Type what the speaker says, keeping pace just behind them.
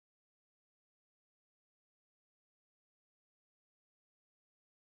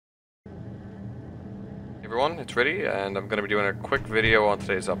Everyone, it's Riddy, and I'm going to be doing a quick video on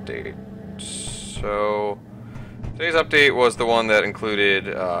today's update. So, today's update was the one that included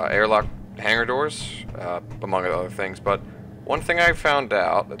airlock hangar doors, among other things, but one thing I found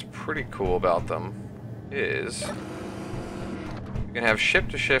out that's pretty cool about them is you can have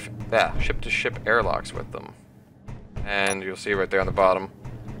ship-to-ship airlocks with them. And you'll see right there on the bottom,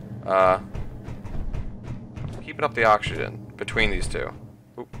 keeping up the oxygen between these two.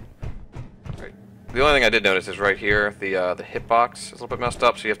 Oop. Right. The only thing I did notice is right here, the hitbox is a little bit messed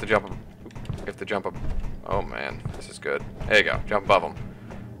up, so you have to jump. You have to jump up. Oh man, this is good. There you go, jump above them.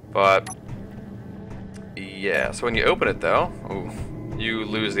 But yeah, so when you open it though, you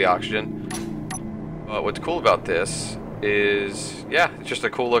lose the oxygen. But what's cool about this is, yeah, it's just a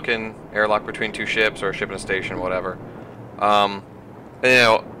cool looking airlock between two ships or a ship and a station, whatever. And, you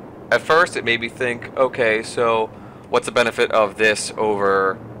know, at first it made me think, okay, so what's the benefit of this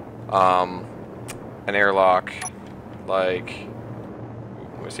over an airlock like,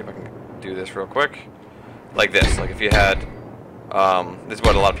 let me see if I can do this real quick, like this. Like if you had, this is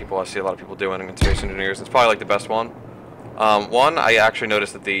what I see a lot of people doing in space engineers. It's probably like the best one. One, I actually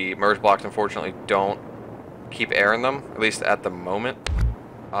noticed that the merge blocks unfortunately don't keep air in them, at least at the moment.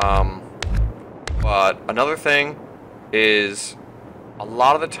 But another thing is, a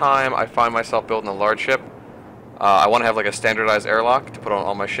lot of the time I find myself building a large ship. I want to have like a standardized airlock to put on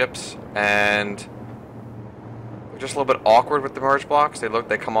all my ships, and they're just a little bit awkward with the merge blocks.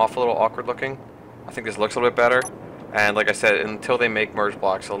 They come off a little awkward looking. I think this looks a little bit better, and like I said, until they make merge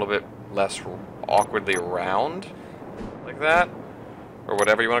blocks a little bit less awkwardly round, like that, or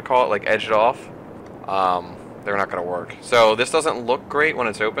whatever you want to call it, like edged off, they're not going to work. So this doesn't look great when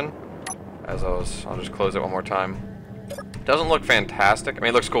it's open. I'll just close it one more time. It doesn't look fantastic. I mean,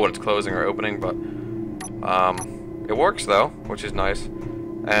 it looks cool when it's closing or opening, but it works though, which is nice.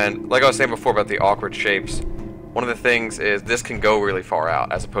 And like I was saying before about the awkward shapes, one of the things is this can go really far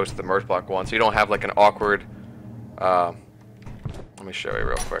out as opposed to the merge block one, so you don't have like an awkward. Let me show you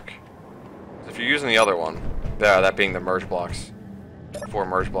real quick. If you're using the other one, that being the merge blocks, 4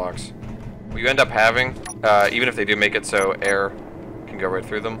 merge blocks, what you end up having, even if they do make it so air can go right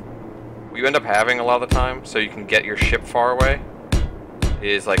through them, what you end up having a lot of the time, so you can get your ship far away,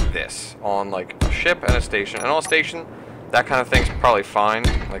 is like this, on like a ship and a station. And on a station, that kind of thing's probably fine,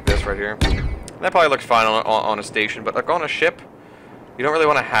 like this right here. That probably looks fine on a station, but like on a ship, you don't really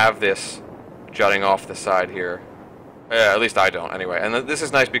want to have this jutting off the side here. At least I don't, anyway. And this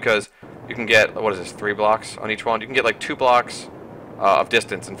is nice because you can get, what is this, 3 blocks on each one? You can get like 2 blocks of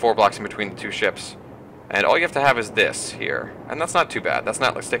distance and 4 blocks in between the 2 ships. And all you have to have is this here. And that's not too bad. That's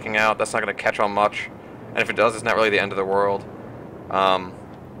not like sticking out. That's not going to catch on much. And if it does, it's not really the end of the world. I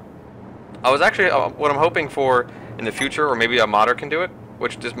was actually, what I'm hoping for in the future, or maybe a modder can do it,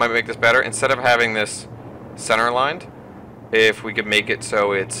 which just might make this better, instead of having this center aligned, if we could make it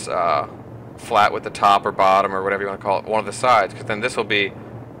so it's flat with the top or bottom or whatever you want to call it, one of the sides, because then this will be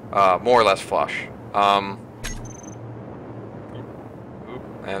more or less flush. And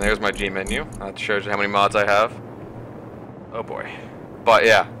there's my G menu. That shows you how many mods I have. Oh boy. But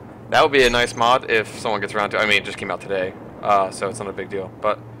yeah, that would be a nice mod if someone gets around to it. I mean, it just came out today, so it's not a big deal.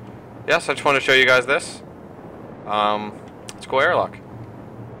 But yes, I just wanted to show you guys this. It's a cool airlock.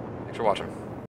 Thanks for watching.